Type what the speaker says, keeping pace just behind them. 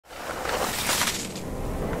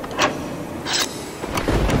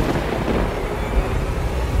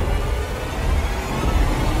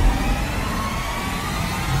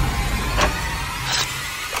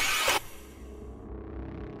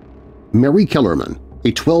Mary Kellerman,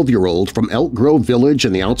 a 12-year-old from Elk Grove Village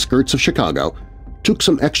in the outskirts of Chicago, took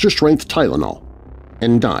some extra-strength Tylenol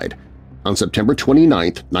and died on September 29,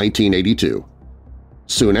 1982.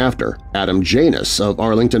 Soon after, Adam Janus of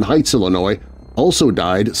Arlington Heights, Illinois, also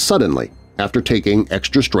died suddenly after taking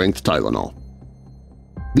extra-strength Tylenol.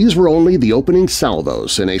 These were only the opening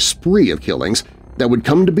salvos in a spree of killings that would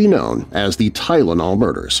come to be known as the Tylenol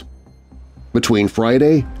murders. Between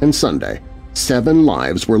Friday and Sunday, 7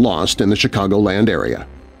 lives were lost in the Chicagoland area.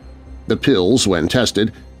 The pills, when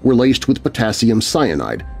tested, were laced with potassium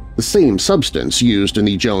cyanide, the same substance used in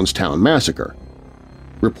the Jonestown massacre.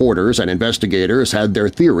 Reporters and investigators had their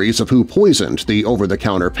theories of who poisoned the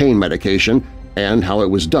over-the-counter pain medication and how it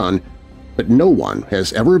was done, but no one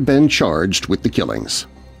has ever been charged with the killings.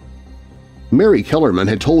 Mary Kellerman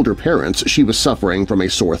had told her parents she was suffering from a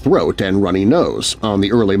sore throat and runny nose on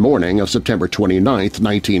the early morning of September 29,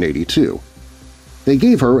 1982. They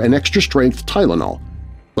gave her an extra-strength Tylenol,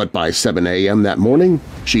 but by 7 a.m. that morning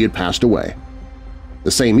she had passed away.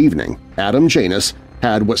 The same evening, Adam Janus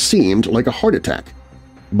had what seemed like a heart attack,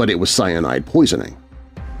 but it was cyanide poisoning.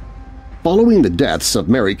 Following the deaths of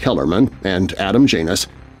Mary Kellerman and Adam Janus,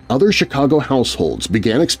 other Chicago households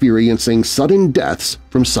began experiencing sudden deaths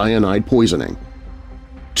from cyanide poisoning.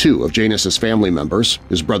 2 of Janus's family members,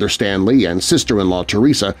 his brother Stanley and sister-in-law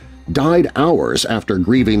Teresa, died hours after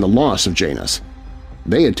grieving the loss of Janus.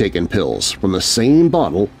 They had taken pills from the same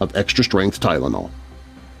bottle of extra-strength Tylenol.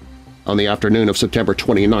 On the afternoon of September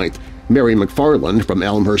 29th, Mary McFarland from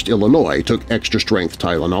Elmhurst, Illinois, took extra-strength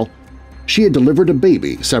Tylenol. She had delivered a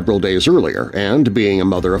baby several days earlier and, being a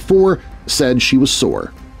mother of 4, said she was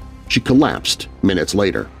sore. She collapsed minutes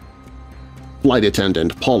later. Flight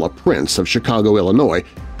attendant Paula Prince of Chicago, Illinois,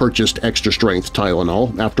 purchased extra-strength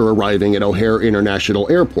Tylenol after arriving at O'Hare International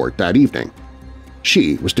Airport that evening.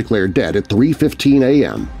 She was declared dead at 3:15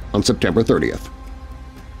 a.m. on September 30th.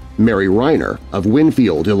 Mary Reiner of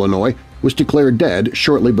Winfield, Illinois, was declared dead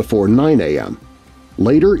shortly before 9 a.m.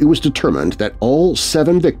 Later it was determined that all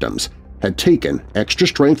 7 victims had taken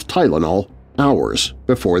extra-strength Tylenol hours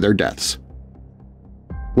before their deaths.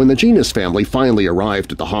 When the Janus family finally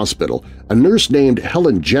arrived at the hospital, a nurse named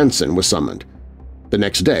Helen Jensen was summoned. The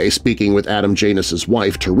next day, speaking with Adam Janus's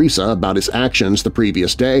wife Teresa about his actions the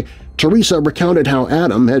previous day, Teresa recounted how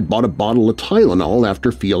Adam had bought a bottle of Tylenol after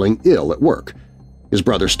feeling ill at work. His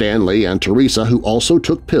brother Stanley and Teresa, who also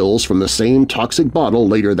took pills from the same toxic bottle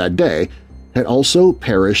later that day, had also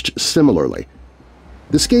perished similarly.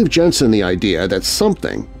 This gave Jensen the idea that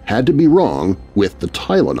something had to be wrong with the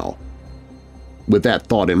Tylenol. With that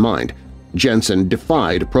thought in mind, Jensen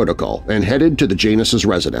defied protocol and headed to the Janus's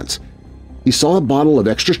residence. He saw a bottle of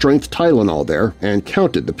extra-strength Tylenol there and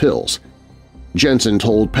counted the pills. Jensen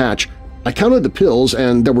told Patch, "I counted the pills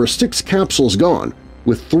and there were 6 capsules gone,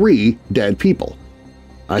 with 3 dead people.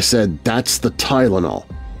 I said, that's the Tylenol."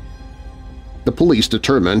 The police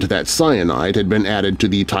determined that cyanide had been added to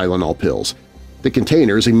the Tylenol pills. The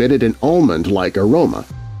containers emitted an almond-like aroma,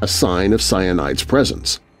 a sign of cyanide's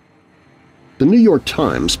presence. The New York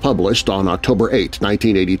Times published on October 8,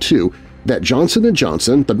 1982, that Johnson &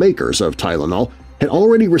 Johnson, the makers of Tylenol, had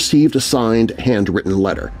already received a signed, handwritten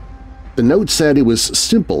letter. The note said it was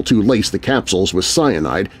simple to lace the capsules with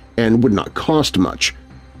cyanide and would not cost much,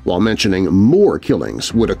 while mentioning more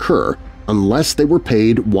killings would occur unless they were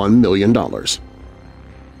paid $1 million.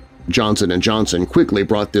 Johnson & Johnson quickly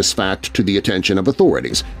brought this fact to the attention of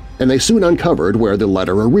authorities, and they soon uncovered where the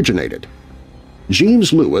letter originated.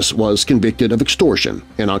 James Lewis was convicted of extortion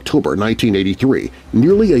in October 1983,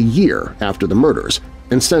 nearly a year after the murders,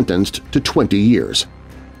 and sentenced to 20 years.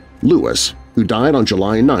 Lewis, who died on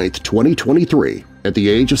July 9, 2023, at the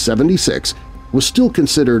age of 76, was still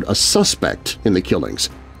considered a suspect in the killings,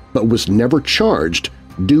 but was never charged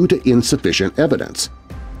due to insufficient evidence.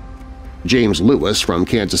 James Lewis from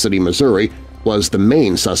Kansas City, Missouri, was the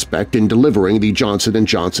main suspect in delivering the Johnson &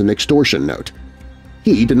 Johnson extortion note.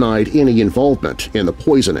 He denied any involvement in the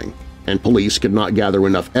poisoning, and police could not gather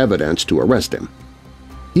enough evidence to arrest him.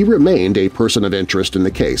 He remained a person of interest in the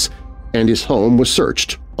case, and his home was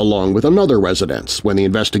searched, along with another residence, when the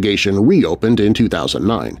investigation reopened in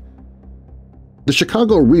 2009. The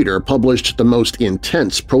Chicago Reader published the most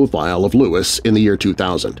intense profile of Lewis in the year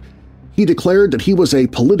 2000. He declared that he was a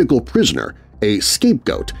political prisoner, a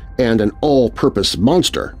scapegoat, and an all-purpose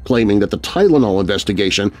monster, claiming that the Tylenol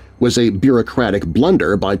investigation was a bureaucratic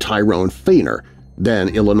blunder by Tyrone Fainer, then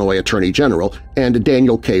Illinois Attorney General, and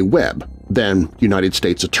Daniel K. Webb, then United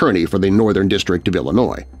States Attorney for the Northern District of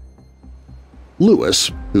Illinois.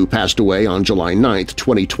 Lewis, who passed away on July 9,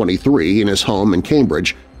 2023 in his home in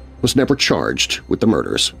Cambridge, was never charged with the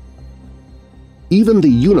murders. Even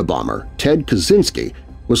the Unabomber, Ted Kaczynski,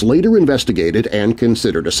 was later investigated and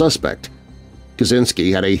considered a suspect.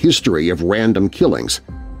 Kaczynski had a history of random killings,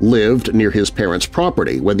 lived near his parents'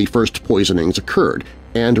 property when the first poisonings occurred,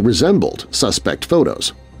 and resembled suspect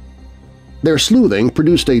photos. Their sleuthing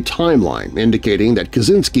produced a timeline indicating that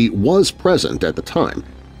Kaczynski was present at the time.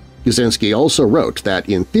 Kaczynski also wrote that,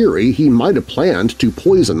 in theory, he might have planned to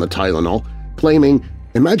poison the Tylenol, claiming,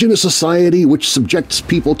 "Imagine a society which subjects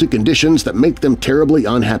people to conditions that make them terribly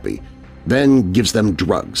unhappy, then gives them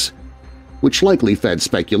drugs," which likely fed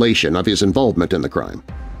speculation of his involvement in the crime.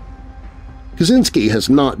 Kaczynski has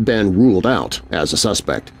not been ruled out as a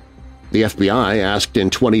suspect. The FBI asked in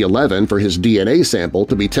 2011 for his DNA sample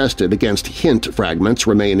to be tested against hint fragments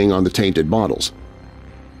remaining on the tainted bottles.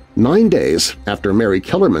 9 days after Mary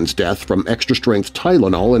Kellerman's death from extra-strength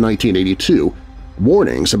Tylenol in 1982,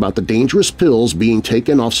 warnings about the dangerous pills being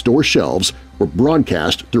taken off store shelves were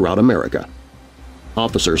broadcast throughout America.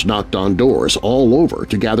 Officers knocked on doors all over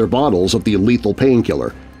to gather bottles of the lethal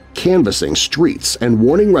painkiller, canvassing streets and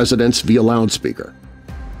warning residents via loudspeaker.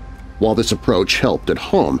 While this approach helped at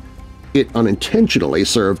home, it unintentionally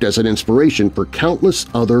served as an inspiration for countless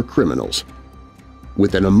other criminals.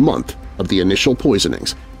 Within a month of the initial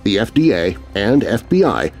poisonings, the FDA and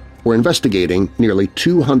FBI were investigating nearly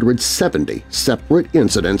 270 separate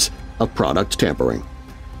incidents of product tampering.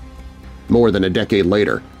 More than a decade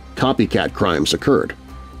later, copycat crimes occurred.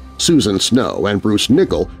 Susan Snow and Bruce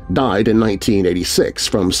Nickel died in 1986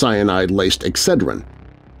 from cyanide-laced Excedrin.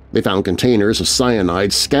 They found containers of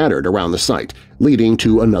cyanide scattered around the site, leading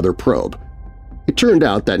to another probe. It turned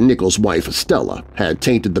out that Nickel's wife, Stella, had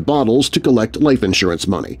tainted the bottles to collect life insurance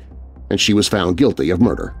money, and she was found guilty of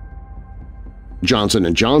murder.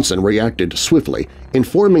 Johnson & Johnson reacted swiftly,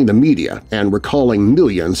 informing the media and recalling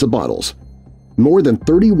millions of bottles. More than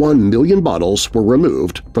 31 million bottles were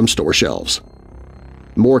removed from store shelves.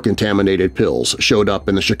 More contaminated pills showed up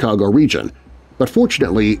in the Chicago region, but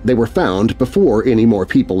fortunately they were found before any more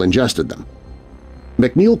people ingested them.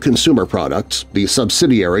 McNeil Consumer Products, the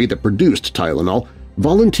subsidiary that produced Tylenol,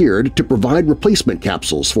 volunteered to provide replacement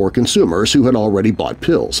capsules for consumers who had already bought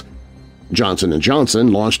pills. Johnson &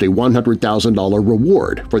 Johnson launched a $100,000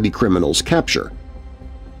 reward for the criminals' capture.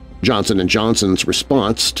 Johnson & Johnson's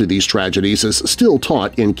response to these tragedies is still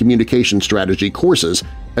taught in communication strategy courses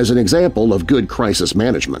as an example of good crisis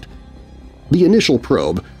management. The initial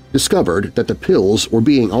probe discovered that the pills were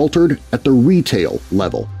being altered at the retail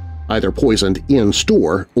level, either poisoned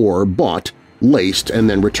in-store or bought, laced, and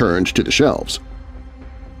then returned to the shelves.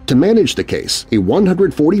 To manage the case, a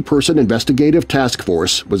 140-person investigative task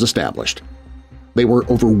force was established. They were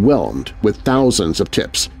overwhelmed with thousands of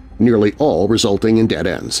tips, nearly all resulting in dead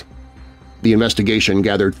ends. The investigation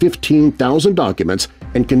gathered 15,000 documents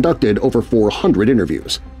and conducted over 400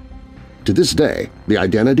 interviews. To this day, the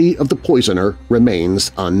identity of the poisoner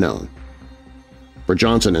remains unknown. For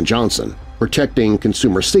Johnson & Johnson, protecting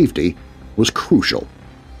consumer safety was crucial.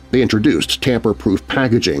 They introduced tamper-proof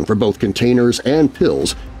packaging for both containers and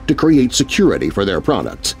pills to create security for their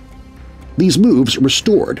products. These moves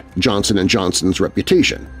restored Johnson & Johnson's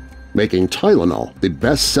reputation, making Tylenol the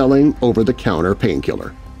best-selling over-the-counter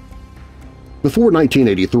painkiller. Before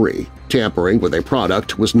 1983, tampering with a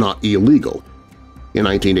product was not illegal. In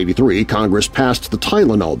 1983, Congress passed the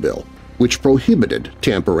Tylenol bill, which prohibited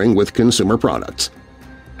tampering with consumer products.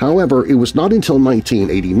 However, it was not until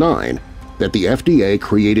 1989 that the FDA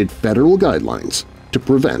created federal guidelines to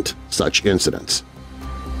prevent such incidents.